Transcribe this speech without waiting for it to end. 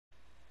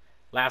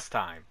Last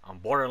time on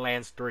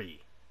Borderlands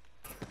 3.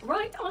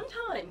 Right on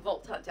time,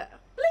 Vault Hunter.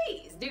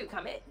 Please do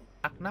come in.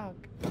 Knock knock.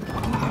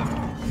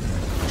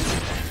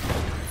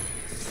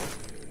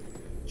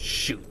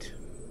 Shoot.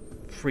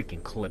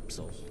 Freaking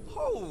Calypso.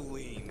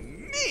 Holy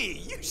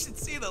me! You should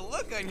see the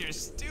look on your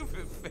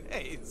stupid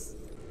face.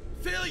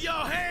 Fill your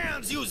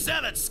hands, you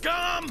zealot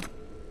scum!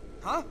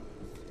 Huh?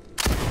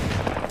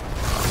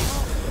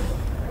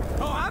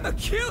 Oh, I'ma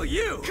kill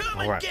you! Come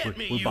All and right, get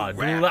me, we you about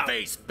to do that.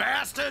 rat-faced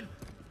bastard!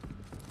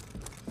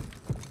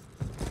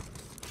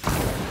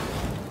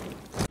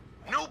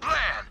 New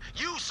plan.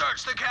 You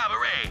search the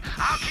cabaret.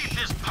 I'll keep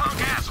this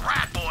punk-ass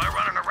rat boy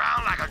running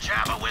around like a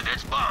jabber with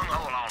its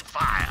bunghole on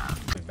fire.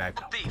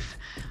 Back up. Thief,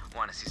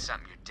 want to see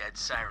something your dead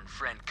siren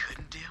friend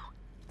couldn't do?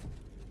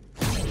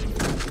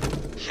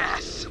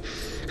 Yes!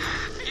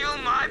 Feel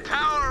my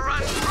power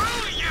run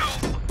through you!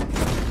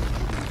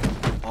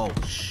 Oh,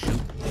 shoot.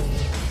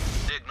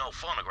 Dig no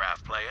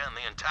phonograph player in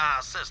the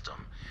entire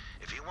system.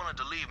 If you wanted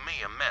to leave me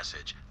a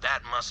message,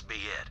 that must be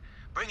it.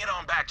 Bring it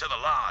on back to the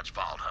lodge,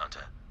 Vault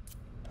Hunter.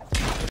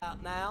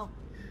 Out now.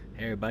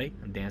 Hey everybody,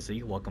 I'm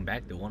dansaiyuk. Welcome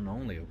back, the one and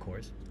only, of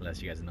course.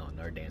 Unless you guys know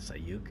another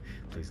dansaiyuk,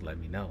 please let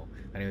me know.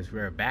 Anyways,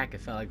 we're back. It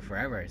felt like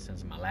forever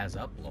since my last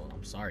upload.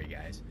 I'm sorry,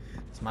 guys.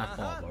 It's my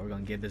fault, but we're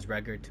gonna give this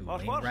record to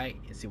Wainwright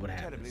and see what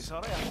Terribly happens.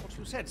 sorry, I thought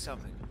you said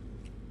something.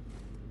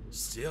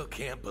 Still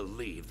can't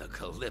believe the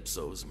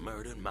Calypsos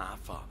murdered my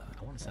father.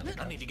 I want to sound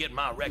like I need to get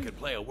my record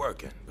player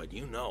working, but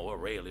you know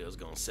Aurelia's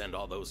gonna send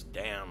all those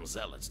damn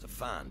zealots to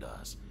find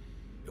us.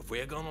 If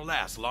we're gonna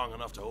last long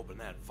enough to open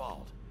that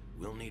vault,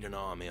 we'll need an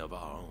army of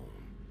our own.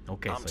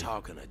 Okay, I'm so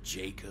talking a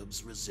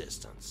Jacob's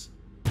resistance.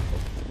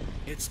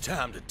 It's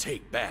time to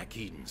take back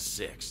Eden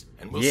 6,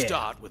 and we'll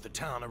start with the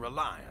town of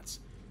Reliance.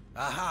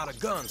 I hired a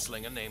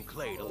gunslinger named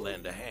Clay to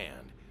lend a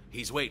hand.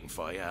 He's waiting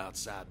for you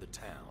outside the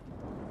town.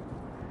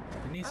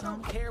 you need I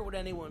some? don't care what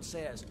anyone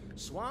says.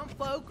 Swamp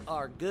folk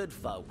are good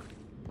folk.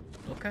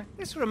 Okay.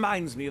 This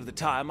reminds me of the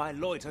time I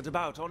loitered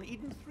about on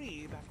Eden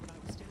 3 back when I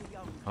was still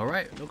young.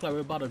 Alright, look like we're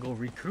about to go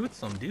recruit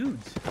some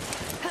dudes.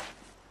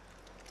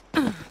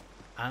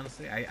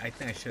 Honestly, I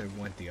think I should have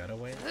went the other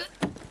way.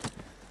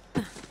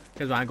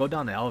 Because when I go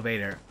down the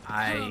elevator,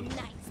 I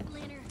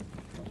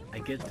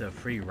get the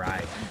free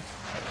ride.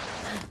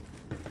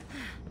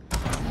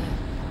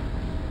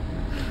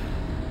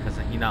 Because,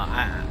 you know,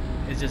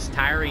 it's just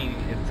tiring.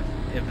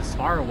 If it's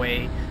far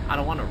away, I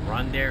don't want to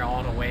run there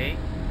all the way.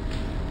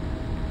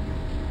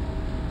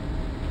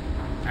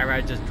 I'd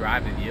rather just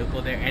drive a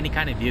vehicle there. Any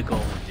kind of vehicle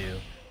would do.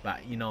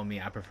 But you know me,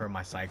 I prefer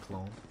my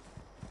Cyclone.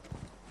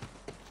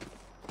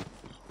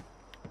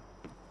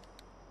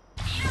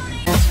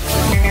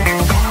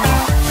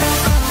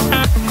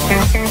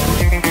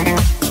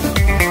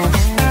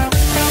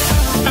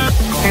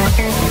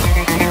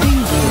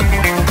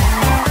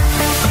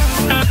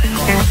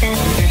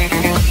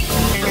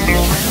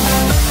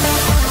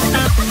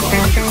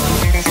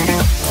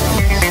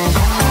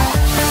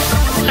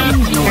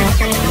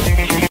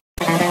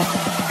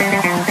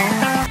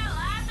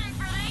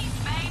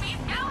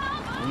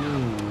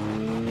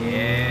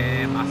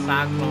 Yeah, my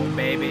Cyclone,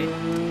 baby.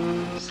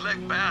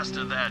 Slick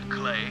bastard, that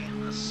Clay,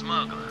 a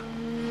smuggler.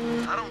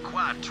 I don't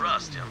quite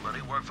trust him, but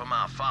he worked for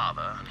my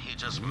father, and he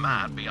just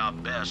might be our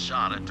best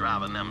shot at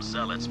driving them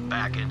zealots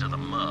back into the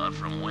mud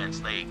from whence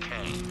they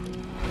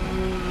came.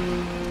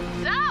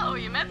 So,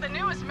 you met the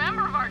newest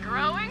member of our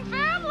growing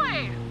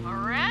family,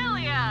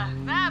 Aurelia.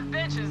 That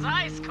bitch is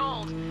ice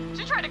cold.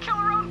 She tried to kill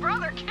her own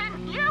brother,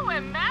 can you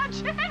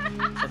imagine?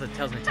 That's what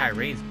tells me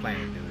Tyrene's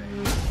playing, do they?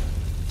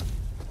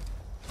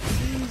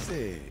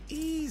 Easy,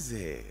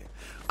 easy.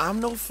 I'm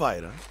no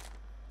fighter.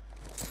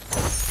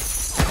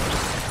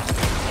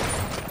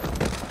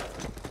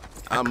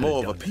 I'm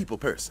more of a people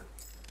person.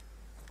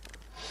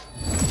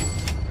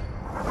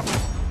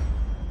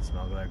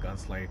 Smuggler,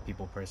 gunslinger,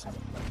 people person.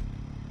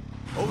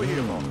 Over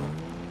here, Mom.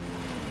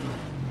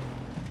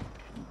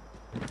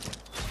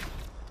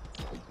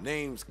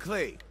 Name's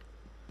Clay.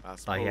 I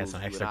Oh, he has suppose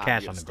some you extra would cash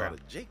idea on the to start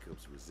ground. a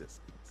Jacob's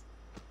resistance.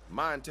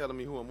 Mind telling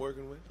me who I'm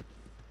working with?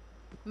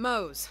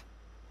 Moe's.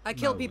 I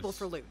kill Moe's. people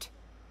for loot.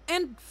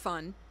 And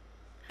fun.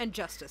 And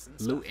justice and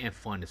stuff. Loot and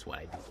fun is what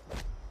I do.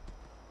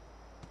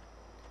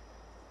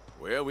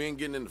 Well, we ain't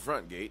getting in the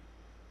front gate.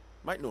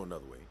 Might know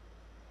another way.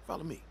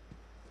 Follow me.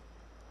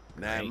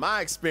 Now, in Right.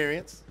 my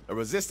experience, a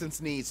resistance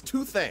needs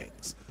two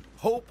things: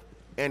 hope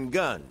and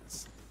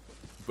guns.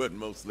 But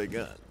mostly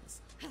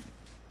guns.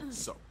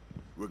 So,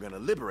 we're gonna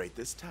liberate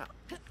this town,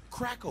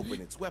 crack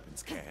open its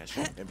weapons cache,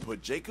 and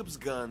put Jacob's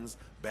guns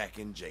back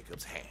in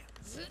Jacob's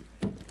hands.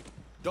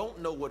 Don't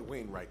know what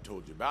Wainwright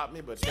told you about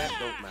me, but that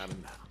don't matter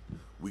now.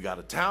 We got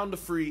a town to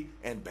free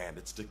and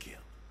bandits to kill.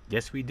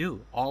 Yes, we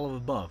do. All of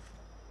above.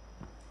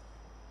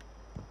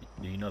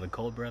 Do you know the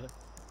code, brother?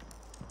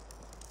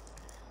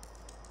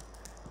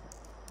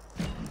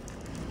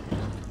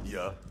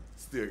 Yeah,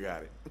 still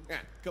got it.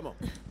 Come on.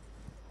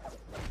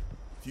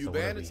 Few So what are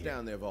we bandits here?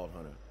 down there, Vault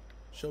Hunter.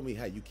 Show me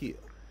how you kill.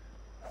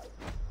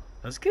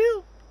 Let's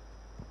kill.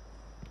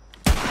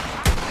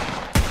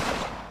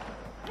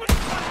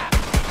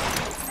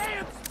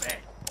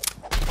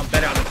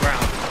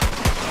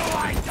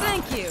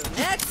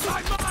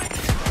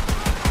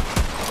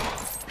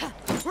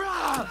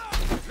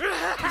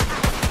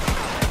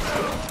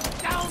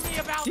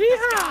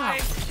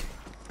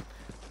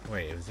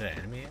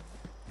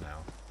 No.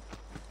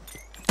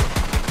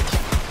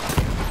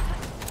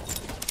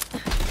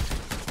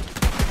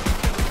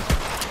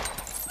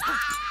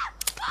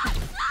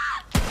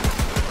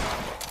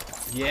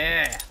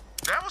 Yeah.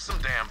 That was some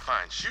damn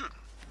fine shooting.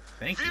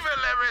 Thank you. Vive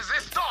la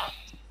resistance!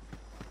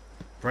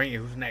 Bring it.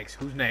 Who's next?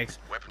 Who's next?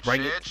 Weapon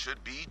Bring shed it.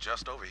 should be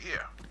just over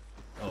here.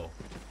 Oh.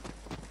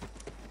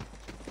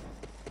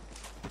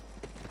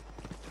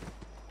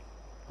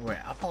 Wait,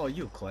 I'll follow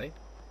you, Clay.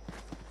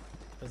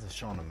 Doesn't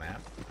show on the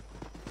map.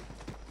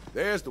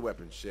 There's the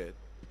weapon shed.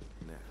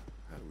 Now,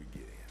 how do we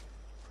get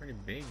in? Pretty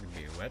big to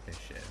be a weapon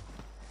shed.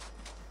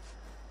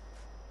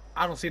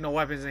 I don't see no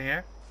weapons in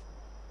here.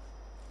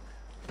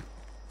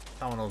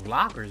 Some of those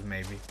lockers,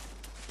 maybe.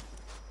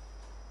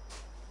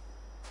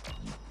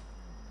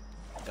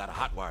 Gotta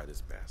hotwire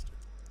this bastard.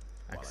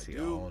 I can While see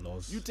do, all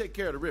those. you take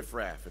care of the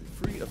riffraff and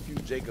free a few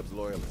Jacob's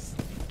loyalists.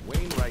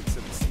 Wainwright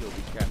said the seal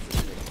we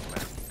captured a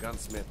master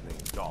gunsmith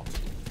named Dalton.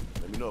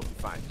 Let me know if you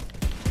find him.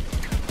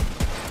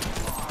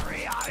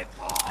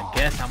 I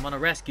guess I'm on a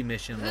rescue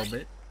mission a little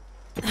bit.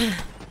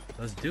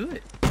 Let's do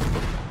it.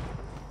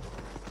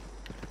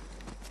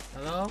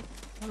 Hello?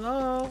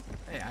 Hello?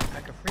 Hey,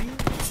 I can free you?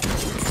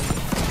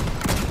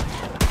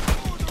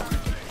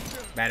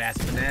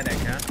 Badass fanatic,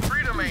 huh?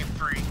 Freedom ain't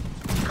free.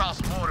 It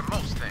costs more than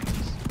most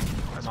things.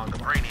 That's what the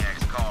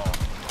brainiacs call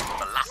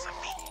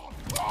philosophy.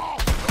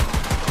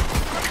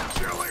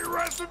 Chili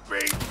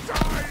recipe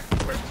dies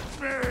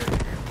with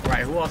me.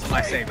 Right, who else am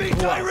I saving?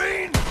 Who else? Where are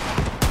you?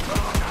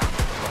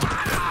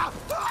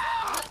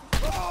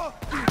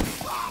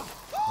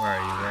 Where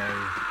are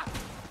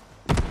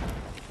you?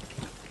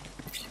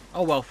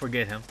 Oh well,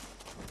 forget him.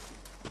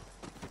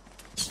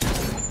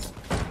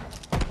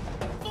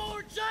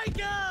 For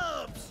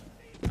Jacobs!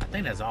 I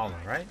think that's all,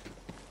 right?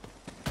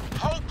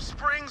 Hope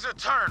springs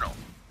eternal.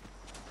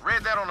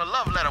 Read that on a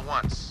love letter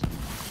once.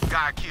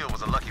 Guy I killed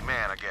was a lucky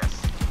man, I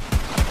guess.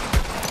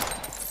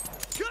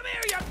 Come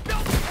here, you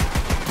filthy!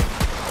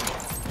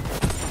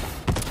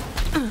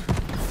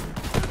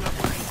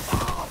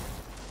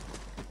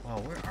 Oh,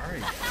 where are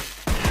you?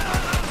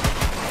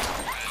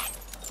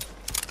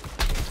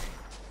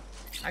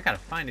 I gotta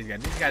find these guys.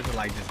 These guys are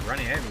like just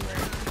running everywhere.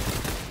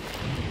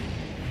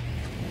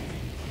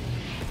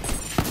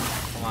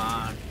 Come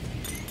on.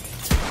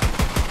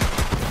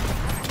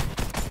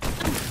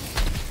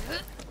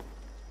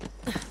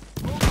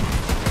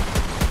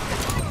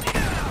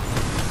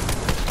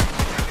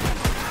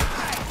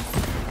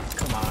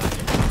 Come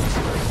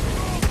on.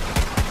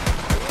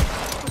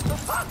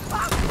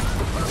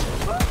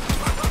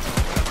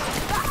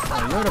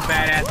 Oh, you're the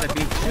badass that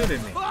keeps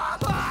shooting me. Come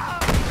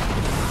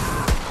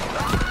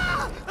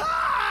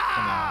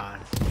on.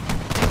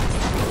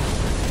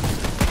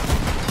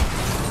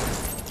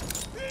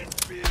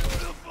 It's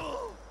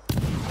beautiful!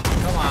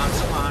 Come on,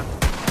 come on.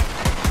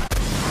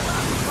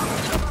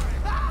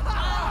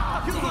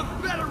 You look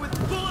better with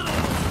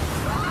bullets!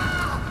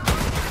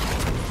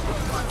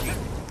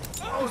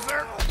 Oh,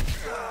 sir!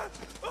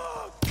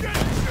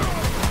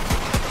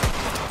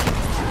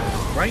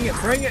 Bring it,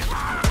 bring it.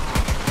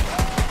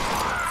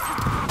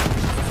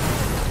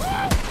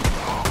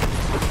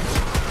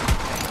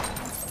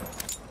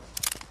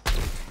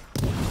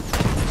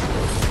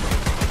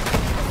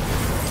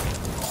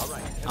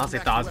 I honestly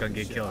thought I was gonna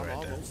get killed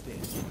right there.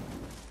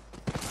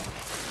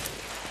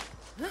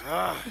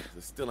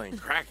 This still ain't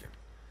cracking.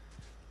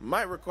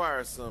 Might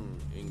require some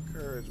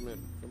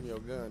encouragement from your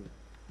gun.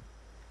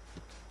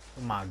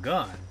 My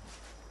gun.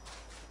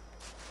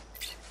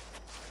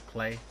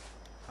 Clay,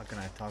 how can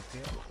I talk to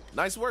you?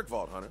 Nice work,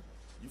 Vault Hunter.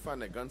 You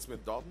find that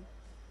gunsmith Dalton?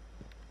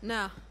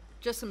 Nah,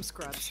 just some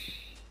scrubs.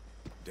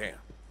 Damn,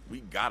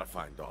 we gotta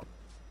find Dalton.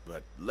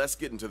 But let's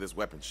get into this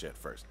weapon shed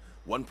first.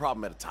 One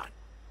problem at a time.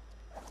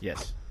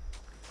 Yes.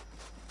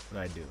 What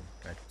do I do?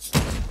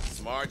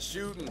 Smart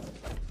shooting.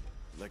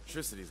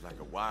 Electricity's like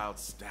a wild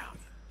stallion.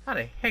 How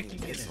the heck you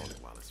get It's in? on it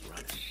while it's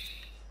running.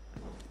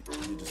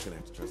 You're just gonna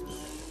have to trust me.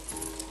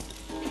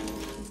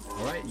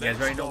 Alright, you guys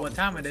already know what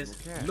time it is.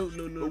 Loot,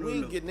 loot, But loot, we loot,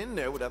 ain't loot. getting in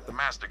there without the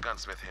Master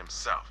gunsmith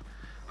himself.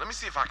 Let me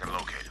see if I can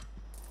locate him.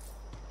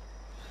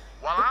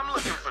 While I'm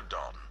looking for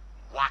Dalton,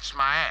 watch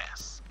my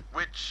ass.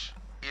 Which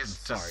is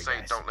to sorry, say,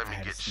 guys. don't let me I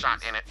had get to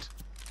shot sneeze. in it.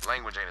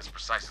 Language ain't as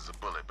precise as a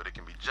bullet, but it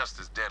can be just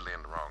as deadly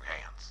in the wrong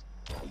hands.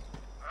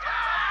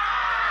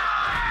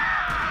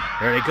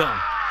 There they come.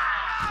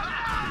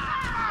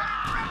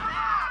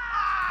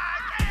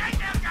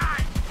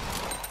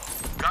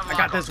 I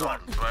got this one.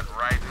 But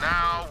right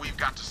now, we've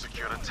got to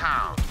secure the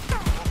town.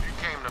 Hope you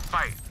came to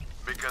fight,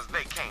 because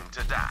they came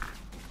to die.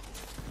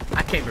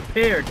 I came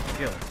prepared to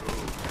kill.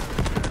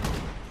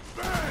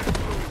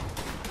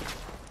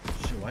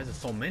 Shit, why is there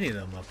so many of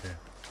them up here?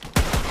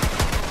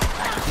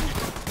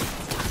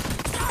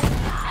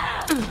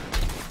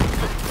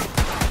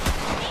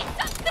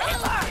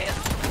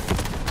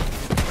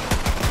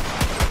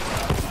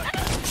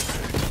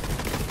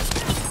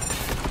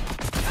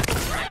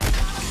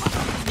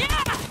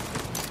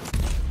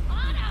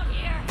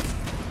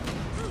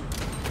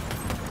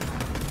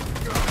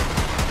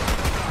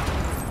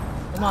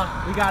 Come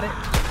on, we got it.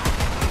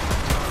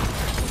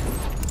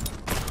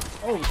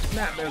 Oh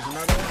snap! There's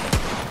another one.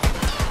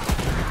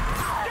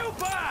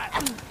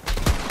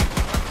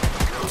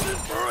 Using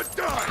for a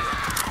dime.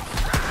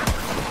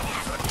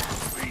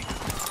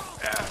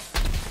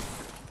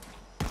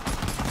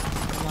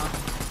 Come on.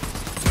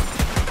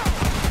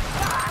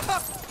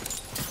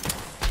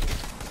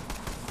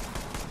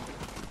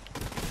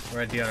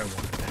 Where'd the other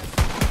one?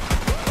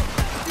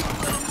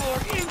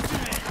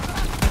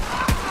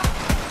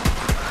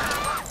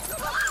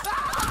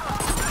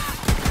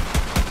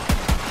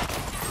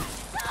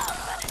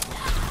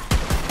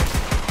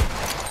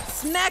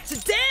 Smacked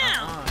it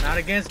down! Not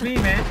against me,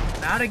 man.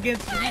 Not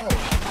against me.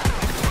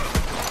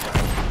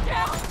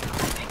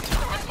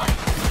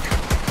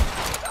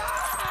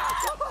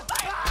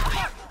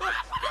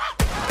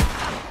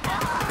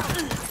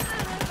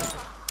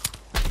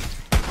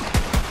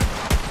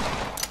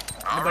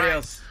 Anybody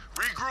else?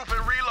 Regroup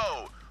and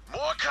reload.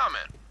 More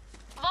coming.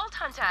 Vault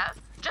Hunter,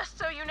 just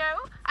so you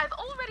know, I've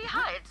already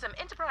hired some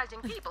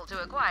enterprising people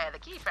to acquire the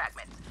key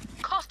fragments.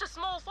 Cost a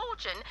small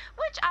fortune,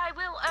 which I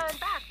will earn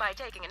back by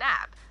taking a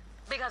nap.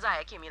 Because I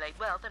accumulate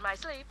wealth in my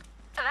sleep.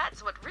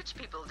 That's what rich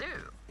people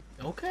do.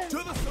 Okay. To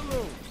the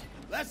saloon.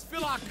 Let's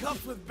fill our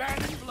cups with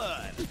bandit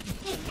blood. To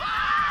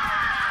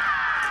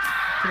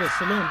the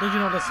saloon. Don't you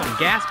know there's some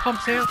gas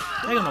pumps here?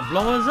 They're gonna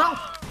blow us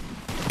up.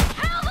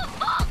 Hell the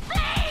vault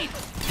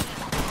thieves!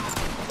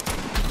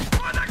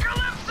 For the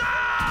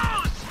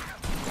Calypsos!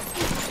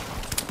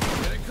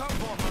 Here they come,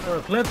 boy. For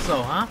a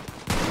Calypso, huh?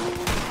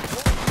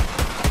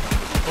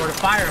 For the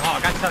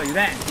Firehawk, I tell you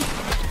that.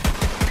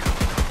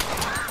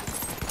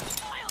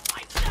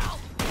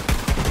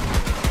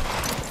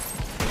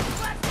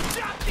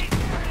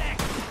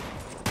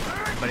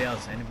 Anybody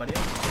else? Anybody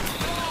else?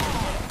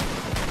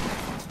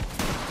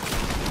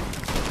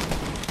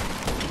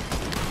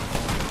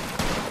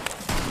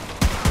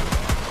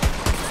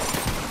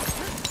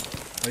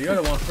 Oh, you're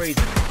the one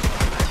freezing.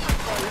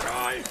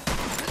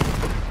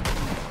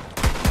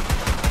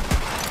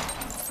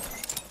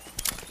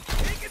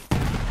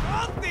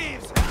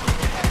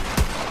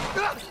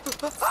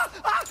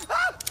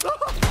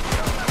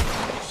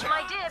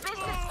 My dear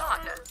business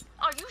partner,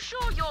 are you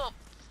sure your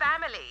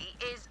family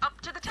is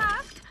up to the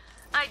task?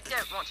 I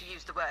don't want to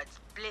use the words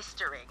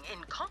blistering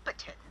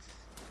incompetence.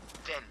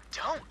 Then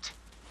don't.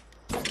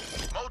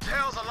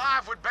 Motel's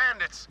alive with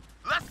bandits.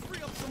 Let's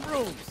Free up some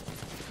rooms.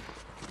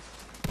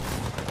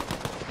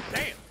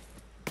 Damn.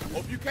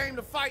 Hope you came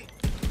to fight.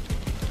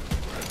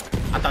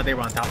 I thought they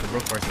were on top of the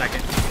roof for a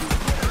second.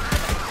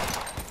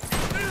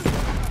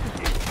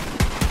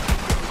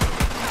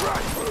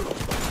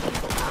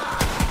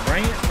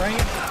 Bring it, bring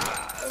it.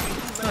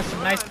 It's a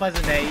nice,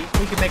 pleasant day.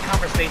 We can make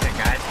conversation,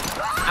 guys.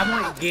 I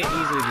won't get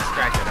easily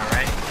distracted,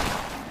 alright?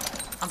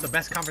 I'm the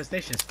best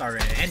conversation starter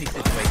in any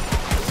situation.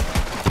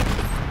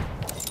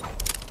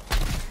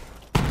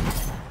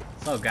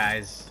 So,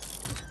 guys,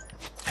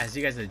 as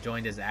you guys have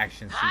joined this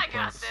action sequence... I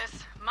got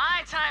this.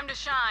 My time to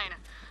shine.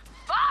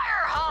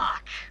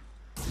 Firehawk!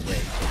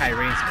 Wait,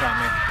 Tyrene's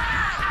coming.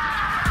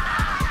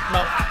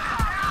 No.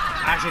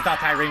 I actually thought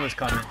Tyrene was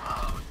coming.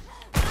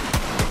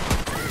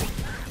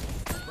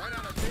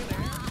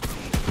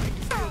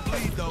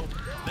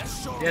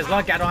 You guys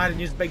lucky I don't have to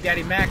use Big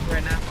Daddy Mac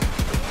right now.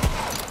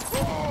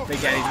 Big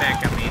Daddy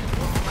Mac, I mean.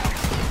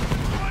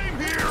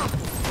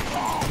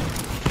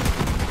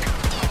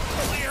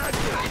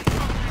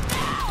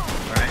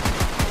 Alright.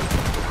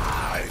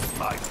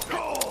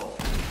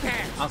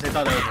 I honestly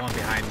thought there was one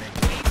behind me.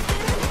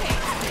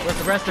 Where's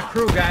the rest of the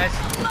crew, guys?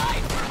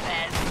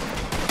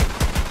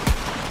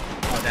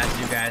 Oh, that's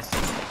you guys.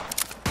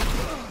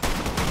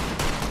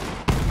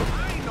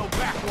 I ain't no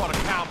backwater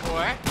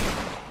cowboy.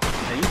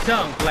 Hey, you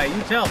tell him, Clay.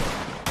 You tell him.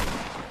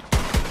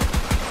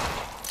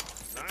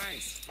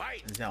 Nice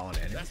fight. Is that all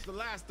that is? That's the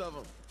last of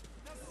them.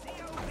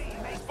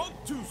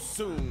 Spoke too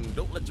soon.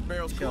 Don't let your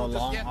barrels Kill cool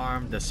just long yet.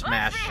 arm the Let's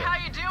smash see it. how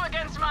you do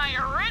against my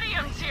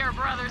iridium tier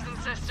brothers and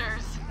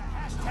sisters.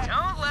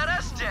 Don't let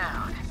us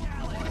down.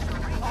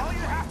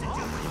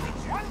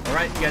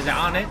 Alright, you guys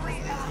are on it.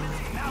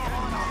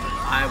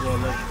 I will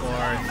look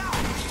for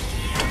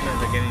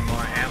getting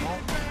more ammo.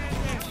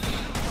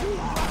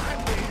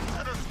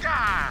 To the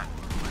sky!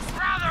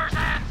 Brothers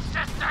and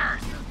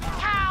sisters!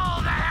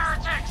 Kill the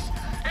heretics!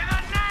 In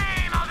the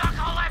name of the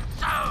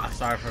Calypso! I'm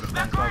sorry for the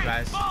phone call,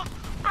 guys.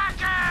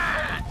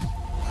 Beckett!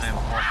 I am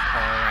off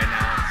call right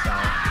now, so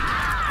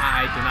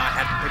I do not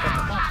have to pick up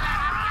the phone.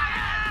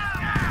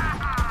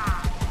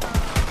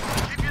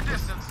 Keep your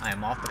distance. I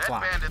am off the That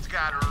clock. bandit's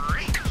got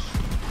reach.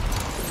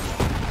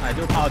 I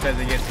do apologize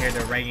if you guys hear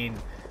the ringing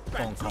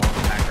phone call in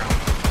the background.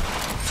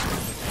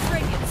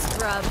 Bring it,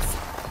 scrubs.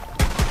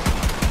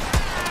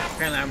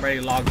 Apparently I'm already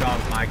logged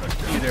off my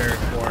computer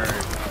for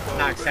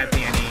not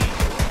accepting any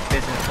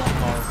business phone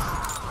calls.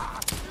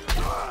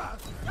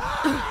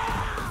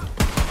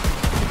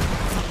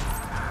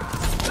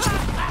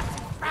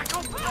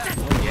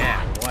 Oh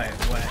yeah, what?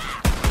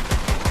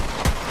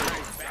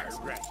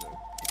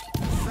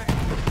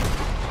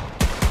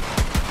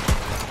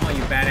 Oh,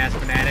 you badass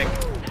fanatic.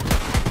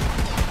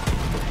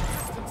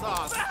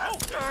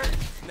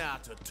 Now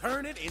to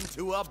turn it it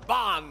into a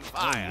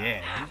bonfire. Oh,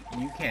 yeah,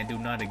 you can't do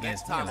nothing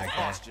against me like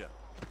that. You're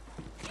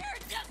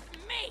just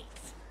meat.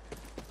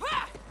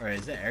 Or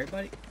is that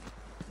everybody?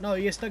 No,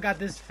 you still got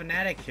this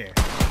fanatic here.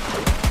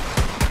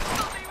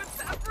 Help me with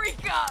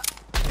paprika.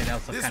 And that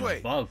was some This kind way.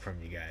 of bug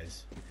from you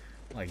guys.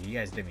 Like, you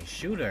guys didn't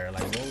shoot her.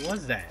 Like, what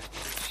was that?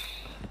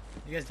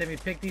 You guys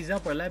didn't pick these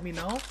up or let me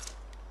know?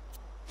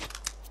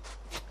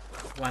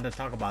 Wanted to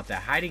talk about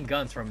that. Hiding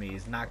guns from me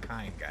is not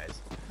kind,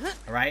 guys.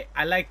 Alright?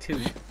 I like to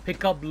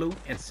pick up loot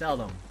and sell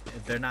them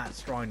if they're not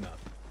strong enough.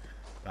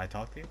 Do I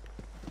talk to you?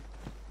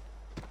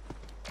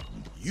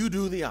 You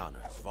do the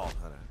honor, Vault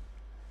Hunter.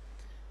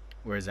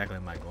 Where exactly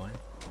am I going?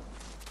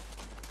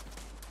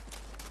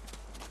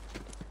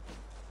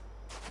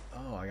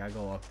 Oh, I gotta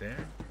go up there?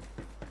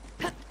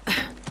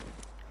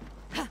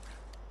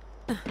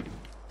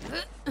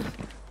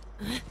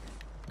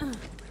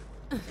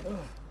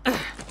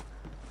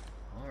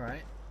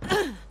 Alright.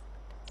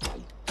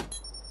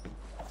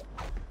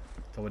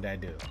 So what'd I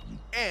do?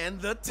 And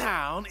the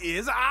town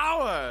is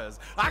ours.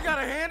 I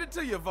gotta hand it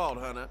to you, Vault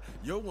Hunter.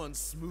 You're one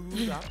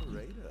smooth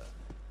operator.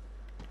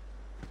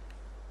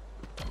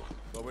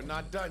 But we're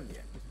not done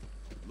yet.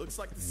 Looks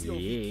like the COV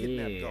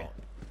kidnapped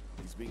Dalton.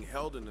 He's being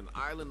held in an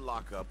island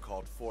lockup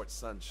called Fort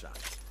Sunshine.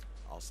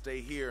 I'll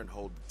stay here and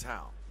hold the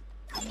town.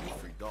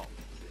 Free Dalton.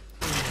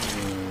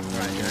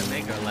 Alright, did I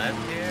make a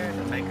left here?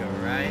 Did I make a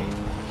right?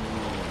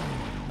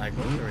 I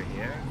go through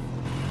here?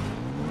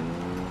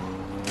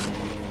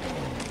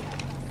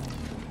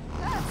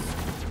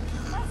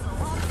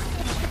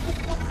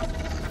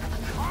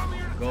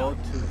 Go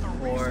to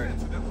Fort.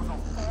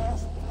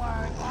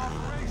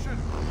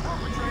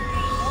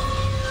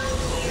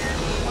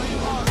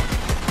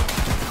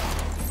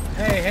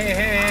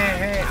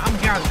 Hey, I'm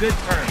here on good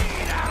terms.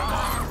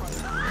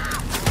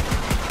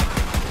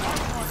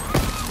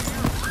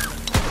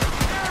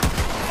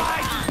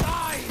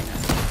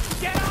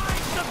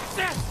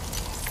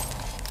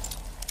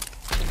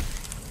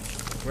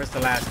 Where's the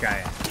last guy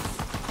at?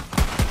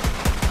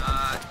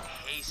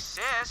 Hey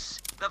sis,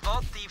 the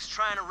vault thief's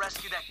trying to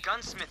rescue that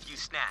gunsmith you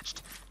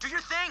snatched. Do your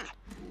thing!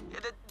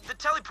 The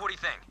teleporty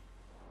thing.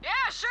 Yeah,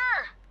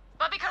 sure.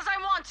 But because I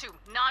want to,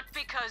 not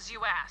because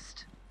you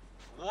asked.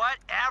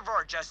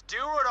 Whatever, just do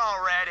it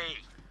already!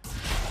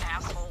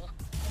 Asshole.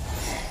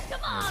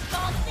 Come on,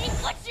 Vault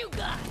Thief, what you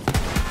got?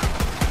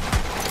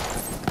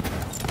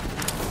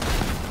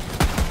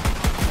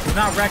 Do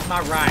not wreck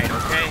my ride,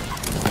 okay?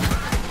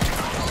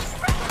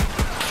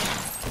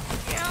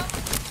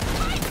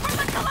 Wait for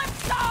the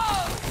Calypso!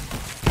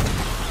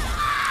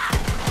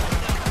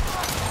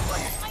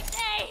 My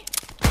day!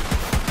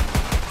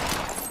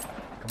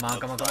 Come on.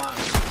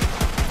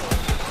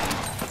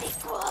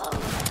 Equal.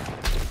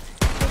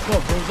 Let's go,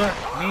 Bruiser.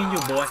 Me and you,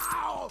 boy.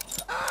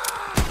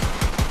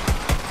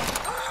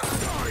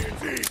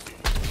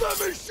 Let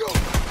me shoot!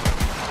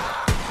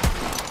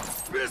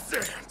 Miss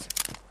it!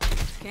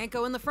 Can't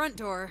go in the front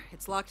door.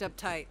 It's locked up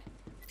tight.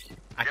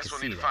 I Guess can we'll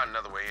see need to that. find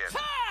another way in.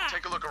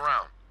 Take a look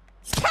around.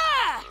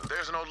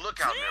 There's an old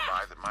lookout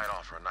nearby that might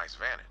offer a nice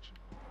vantage.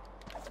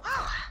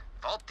 Well,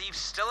 vault thief's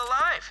still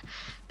alive.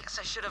 Guess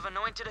I should have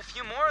anointed a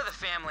few more of the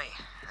family.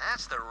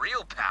 That's the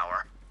real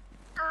power.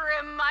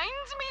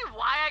 Reminds me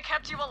why I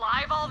kept you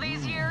alive all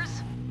these years?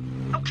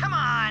 Oh, come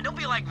on, don't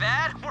be like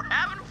that. We're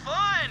having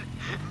fun.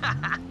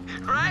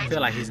 Right? I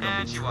feel like he's gonna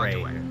And she walked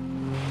betray away. her.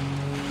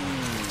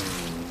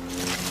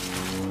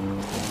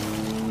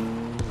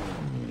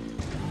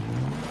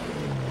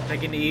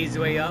 Taking the easy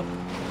way up.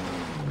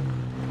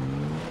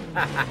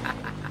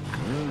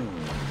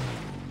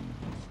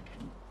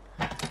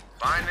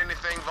 Find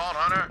anything, Vault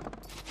Hunter?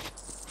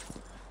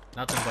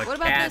 Nothing but What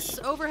about cash. this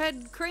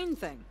overhead crane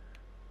thing?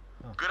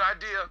 Good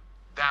idea.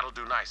 That'll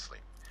do nicely.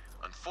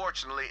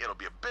 Unfortunately, it'll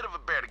be a bit of a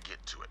bear to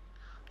get to it.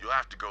 You'll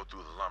have to go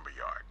through the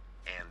lumberyard.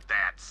 And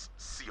that's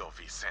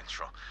COV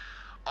Central.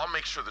 I'll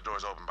make sure the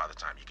door's open by the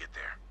time you get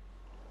there.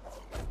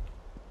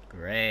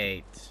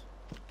 Great.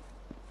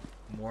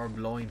 More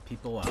blowing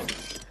people up.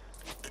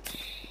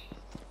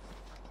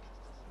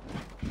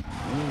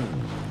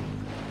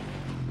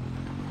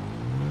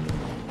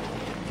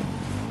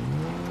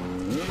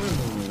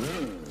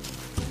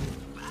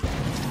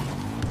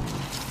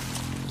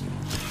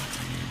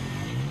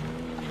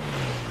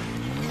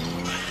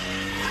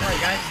 Sorry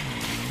guys,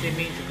 didn't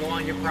mean to go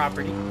on your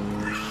property.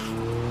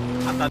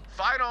 I thought.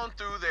 Fight on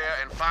through there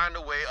and find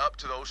a way up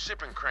to those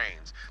shipping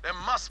cranes. There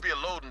must be a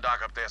loading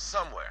dock up there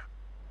somewhere.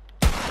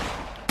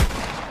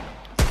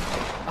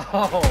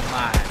 Oh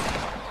my.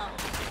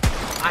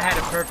 I had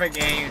a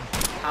perfect aim.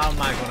 How am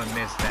I gonna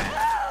miss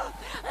that?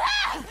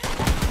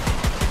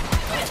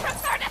 We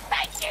prefer to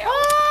thank you!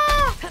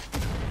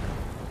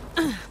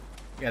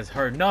 You guys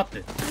heard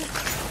nothing.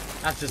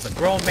 That's just a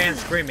grown man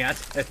screaming. I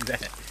said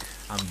that.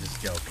 I'm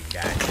just joking,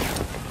 guys.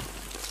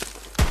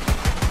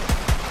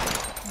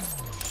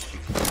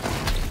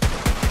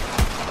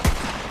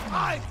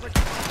 I protect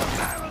the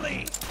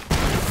family!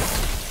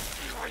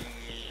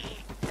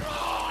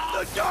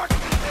 The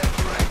darkness has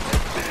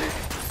breaking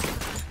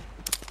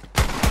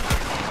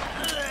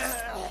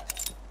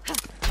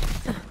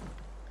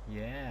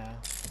me! Yeah.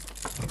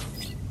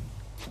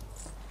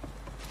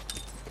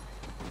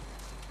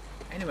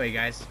 Anyway,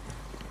 guys,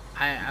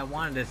 I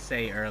wanted to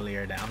say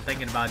earlier that I'm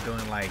thinking about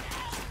doing like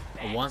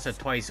a once or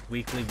twice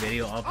weekly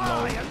video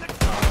upload,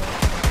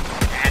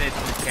 added to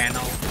the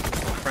channel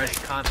with some fresh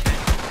content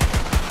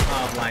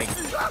of like,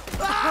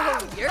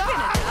 You're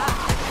gonna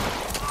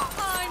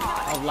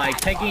die. of like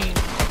taking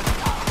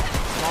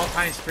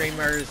small-time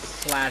streamers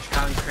slash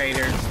content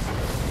creators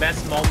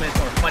best moments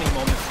or funny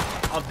moments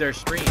of their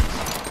streams,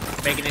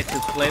 making it to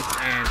clips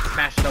and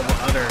smash it up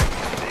with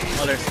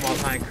other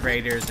small-time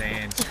creators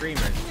and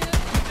streamers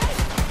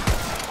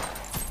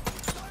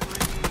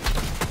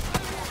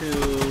to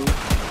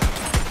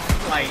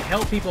like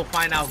help people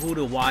find out who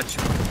to watch,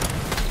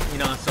 you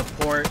know, and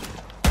support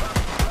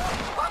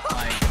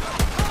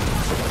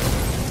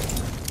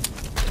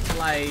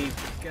like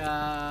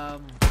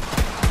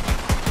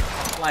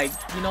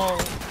you know,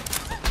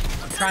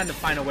 I'm trying to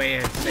find a way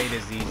to say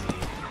this easy.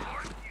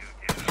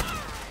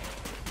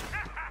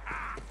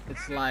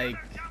 It's like,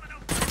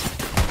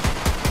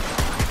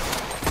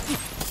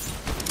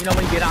 you know,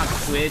 when you get on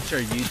Twitch or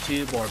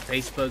YouTube or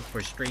Facebook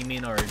for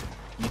streaming or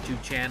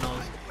YouTube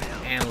channels,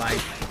 and like,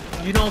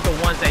 you know, the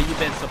ones that you've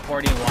been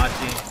supporting,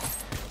 watching,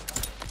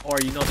 or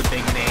you know the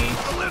big names,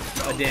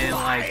 but then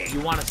like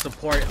you want to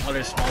support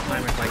other small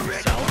timers like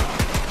yourself,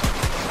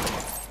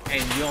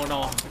 and you don't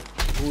know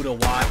who to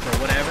watch or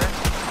whatever.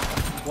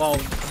 Well,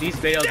 these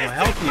videos will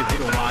help you who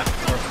to watch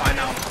or find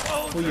out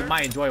who you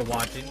might enjoy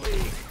watching.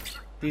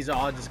 These are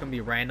all just gonna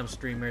be random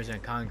streamers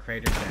and content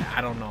creators that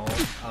I don't know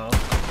of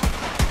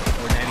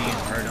or never even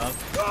heard of,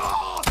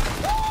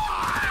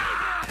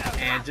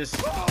 and just,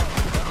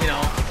 you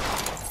know,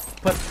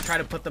 try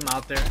to put them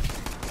out there.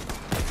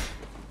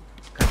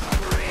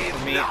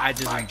 For me, I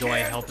just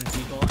enjoy helping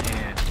people,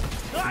 and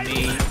for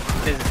me,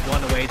 this is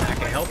one of the ways I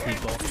can help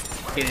people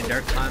getting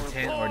their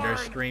content or their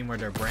stream or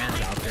their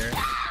brands out there.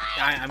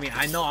 I mean,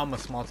 I know I'm a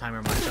small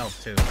timer myself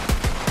too,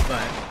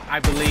 but I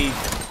believe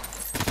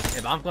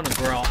if I'm gonna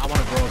grow, I want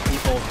to grow with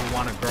people who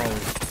want to grow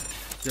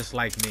just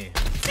like me.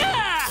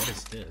 What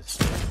is this?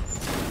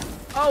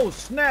 Oh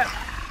snap!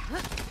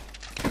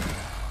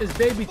 It's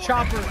Baby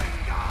Chopper.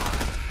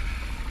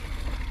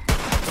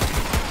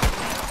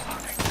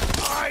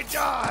 I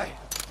die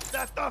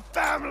that the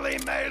family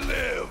may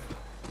live.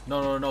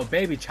 No,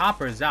 Baby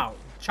Chopper's out.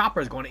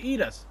 Chopper's going to eat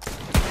us.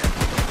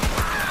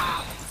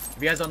 If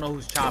you guys don't know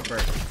who's Chopper,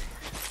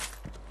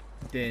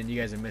 then you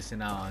guys are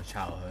missing out on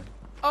childhood.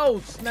 Oh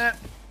snap!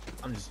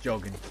 I'm just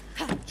joking.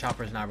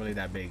 Chopper's not really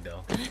that big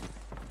though.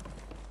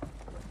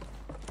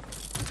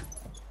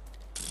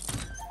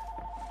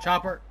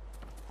 Chopper,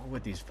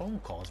 with these phone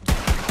calls, man.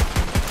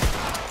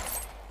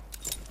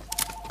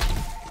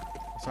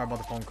 Sorry about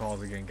the phone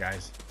calls again,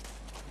 guys.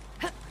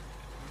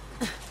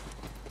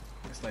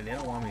 It's like they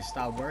don't want me to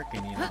stop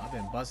working, you know. I've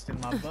been busting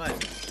my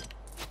butt.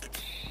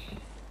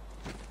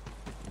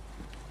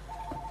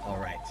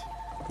 Alright.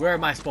 Where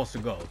am I supposed to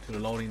go? To the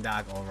loading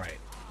dock? Alright.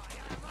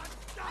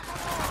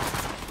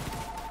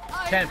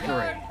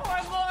 Temporary.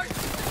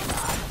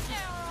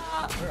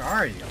 Where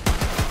are you?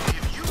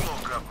 If you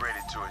woke up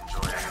ready to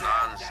enjoy a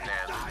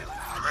non-standard,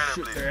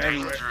 incredibly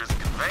dangerous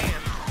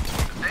conveyance,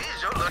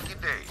 today's your lucky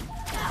day.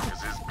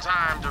 Because it's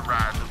time to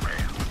ride the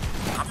rail.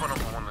 Hop on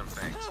one of them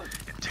things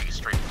and take it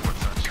straight towards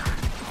sunshine.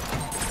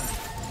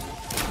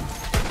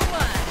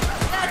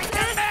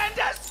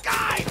 Amanda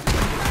Sky!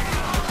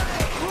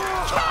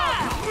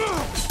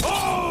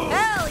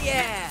 Hell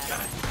yeah!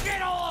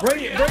 Get all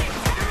Bring it, bring it!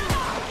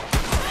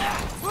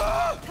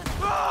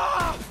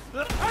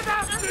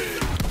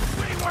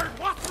 Word,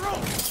 walk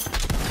through!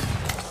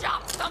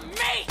 Chop the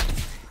meat!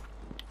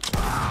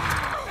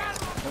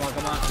 Come on,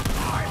 come on. I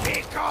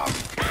become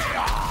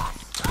chaos!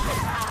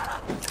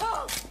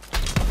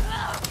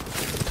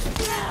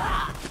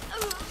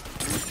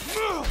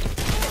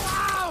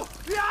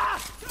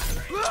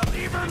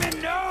 Lieberman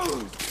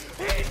knows!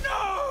 He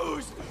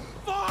knows!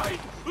 Fight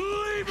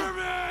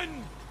Lieberman!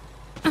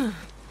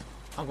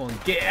 I'm gonna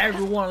get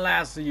every one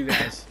last of you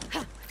guys.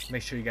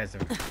 Make sure you guys are.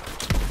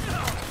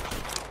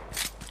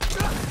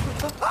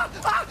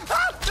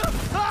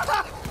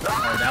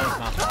 Oh, that was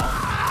my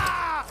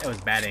fault. It was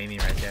bad aiming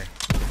right there.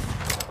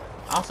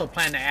 I also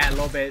plan to add a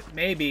little bit,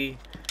 maybe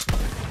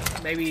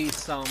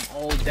some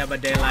old Dead by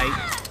Daylight,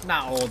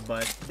 not old,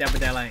 but Dead by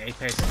Daylight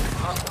Apex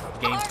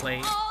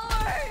gameplay.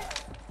 I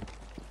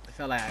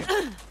feel like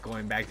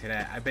going back to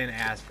that. I've been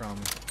asked from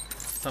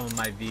some of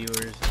my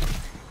viewers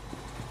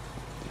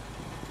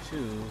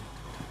to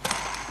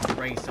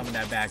bring some of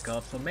that back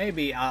up, so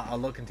maybe I'll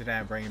look into that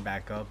and bring it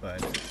back up,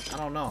 but I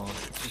don't know.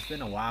 It's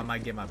been a while. I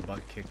might get my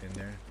butt kicked in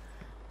there.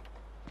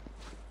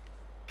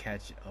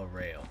 Catch a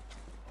rail.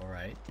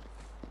 Alright.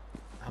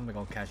 How am I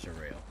gonna catch a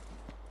rail?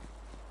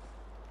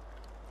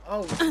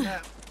 Oh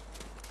snap.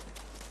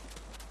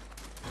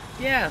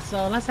 Yeah,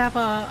 so let's have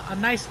a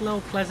nice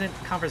little pleasant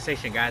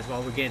conversation, guys,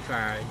 while we get into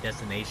our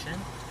destination.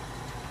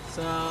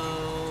 So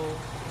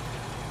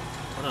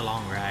what a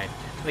long ride.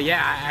 But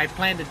yeah, I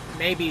plan to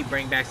maybe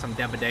bring back some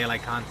Dead by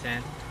Daylight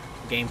content,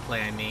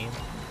 gameplay I mean,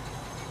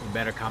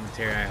 better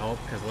commentary I hope,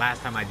 because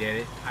last time I did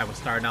it, I was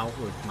starting out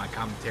with my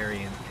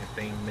commentary and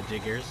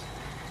thingamajiggers,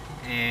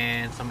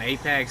 and some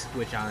Apex,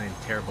 which I'm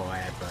terrible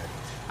at, but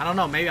I don't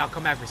know, maybe I'll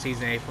come back for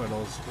Season 8 for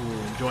those who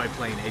enjoy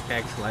playing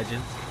Apex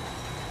Legends.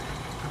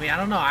 I mean, I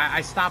don't know,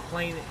 I stopped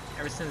playing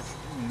ever since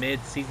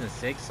mid-Season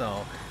 6,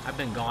 so I've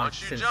been gone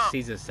since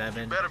Season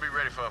 7. You better be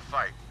ready for a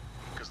fight,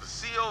 because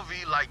the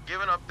COV like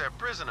giving up their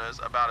prisoners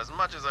about as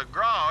much as a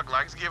grog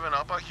likes giving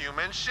up a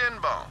human shin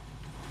bone.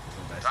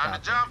 Time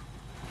to jump.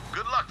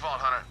 Good luck, Vault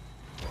Hunter.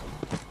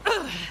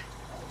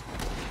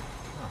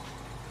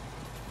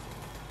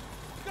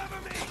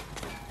 Cover me!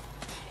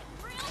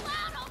 Real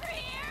loud over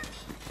here!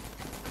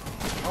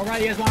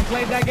 Alright, you guys want to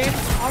play that game?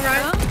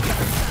 Alright.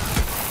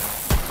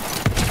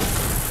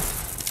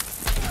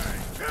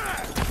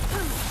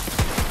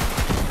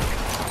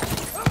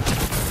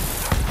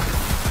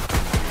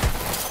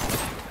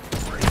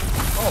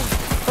 Oh,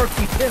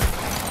 perky tip.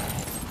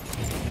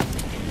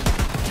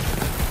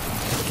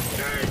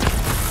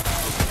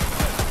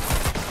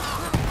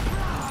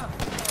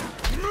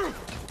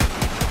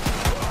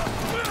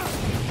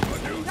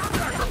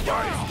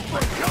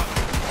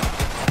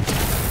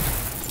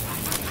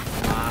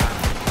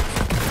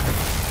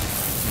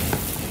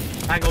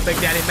 I go Big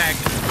Daddy Mac.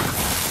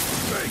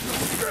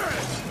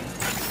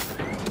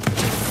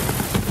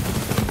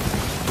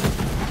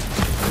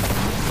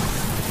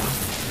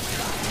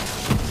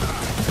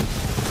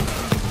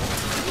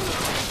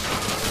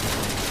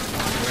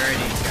 Where are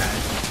these guys?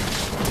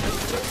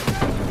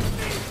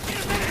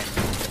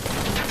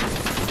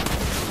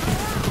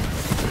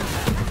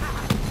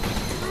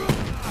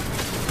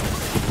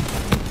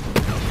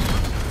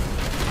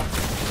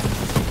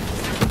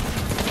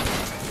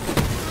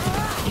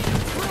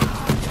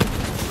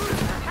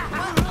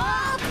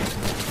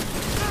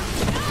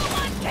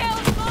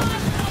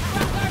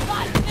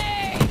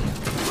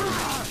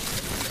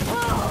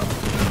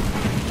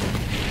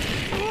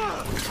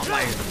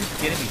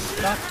 Getting me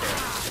stuck there.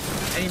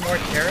 Any more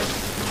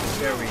terrorists?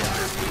 There we are.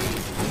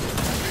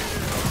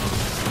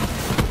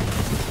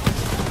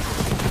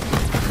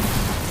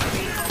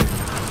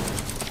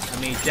 I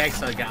mean,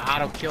 Jackson got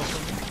auto kill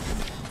from me.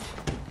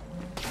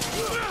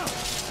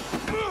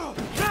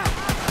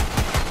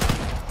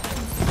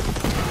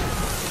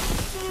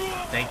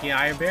 Thank you,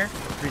 Iron Bear.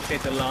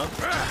 Appreciate the love.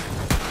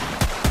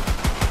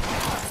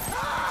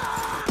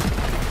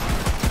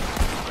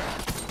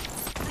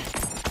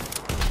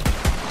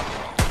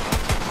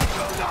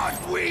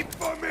 Weep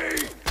for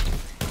me!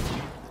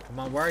 Come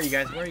on, where are you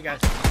guys? Where are you guys?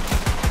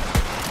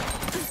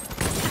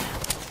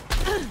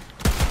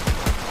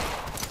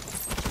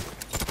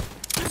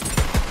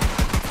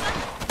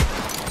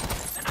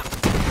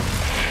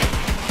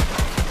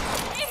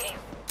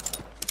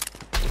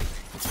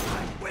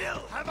 I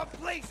will have a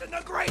place in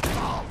the Great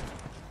Vault!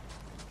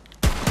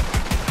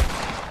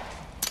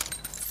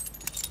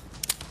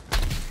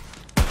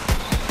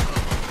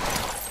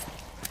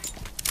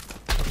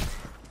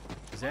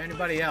 Is there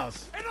anybody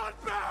else? And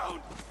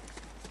unbound!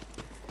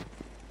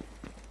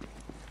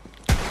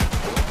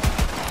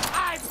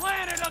 I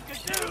planted a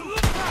kazoo!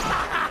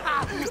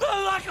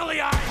 Luckily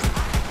I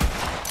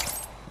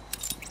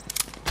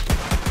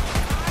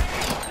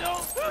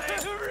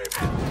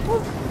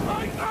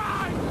my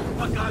God!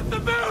 I got the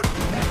boot!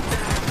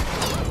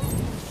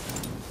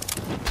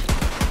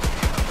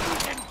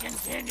 And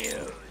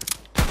continues.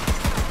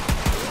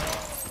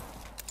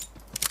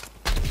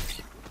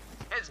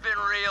 It's been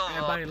real,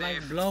 Everybody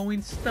like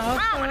blowing stuff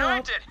Boom, up.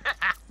 anointed.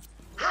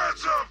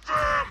 Heads up,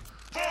 fam!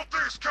 Vault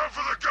thieves come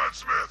for the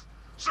gunsmith!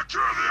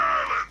 Secure the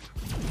island!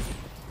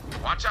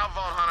 Watch out,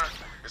 Vault Hunter.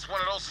 It's one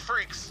of those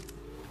freaks.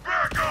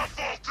 Back off,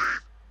 Vault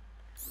Thief!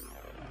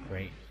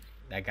 Great.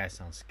 That guy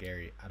sounds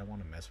scary. I don't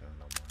want to mess with him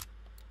no more.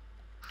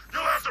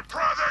 You'll have to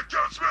pry that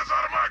gunsmith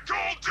out of my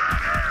cold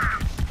dead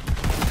hands!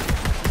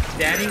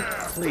 Daddy,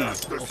 Yeah,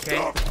 please, okay?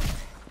 stuff.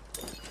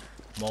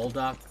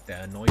 Moldoc,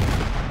 that annoys me.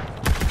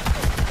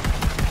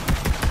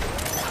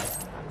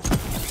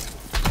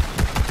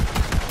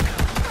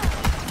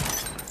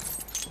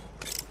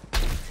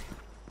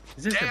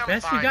 Is this the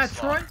best you got,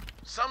 Troy?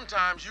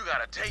 Sometimes you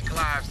gotta take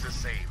lives to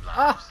save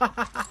lives.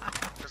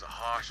 There's a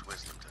harsh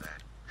wisdom to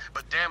that.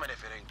 But damn it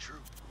if it ain't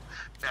true.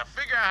 Now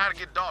figure out how to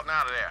get Dalton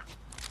out of there.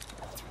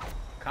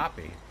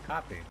 Copy.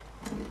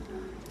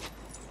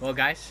 Well,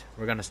 guys,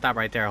 we're gonna stop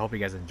right there. I hope you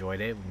guys enjoyed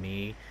it.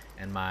 Me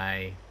and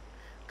my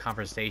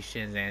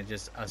conversations and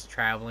just us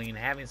traveling and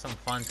having some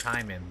fun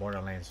time in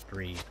Borderlands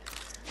 3.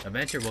 The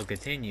adventure will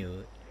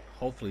continue.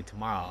 Hopefully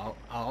tomorrow.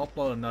 I'll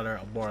upload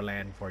another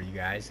Borderland for you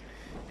guys.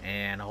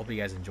 And I hope you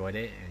guys enjoyed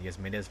it and you guys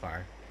made it this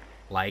far.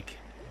 Like,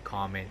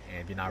 comment,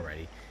 and if you're not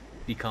ready,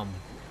 become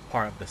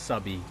part of the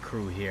subby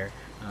crew here.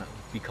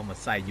 Become a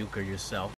dansaiyuker yourself.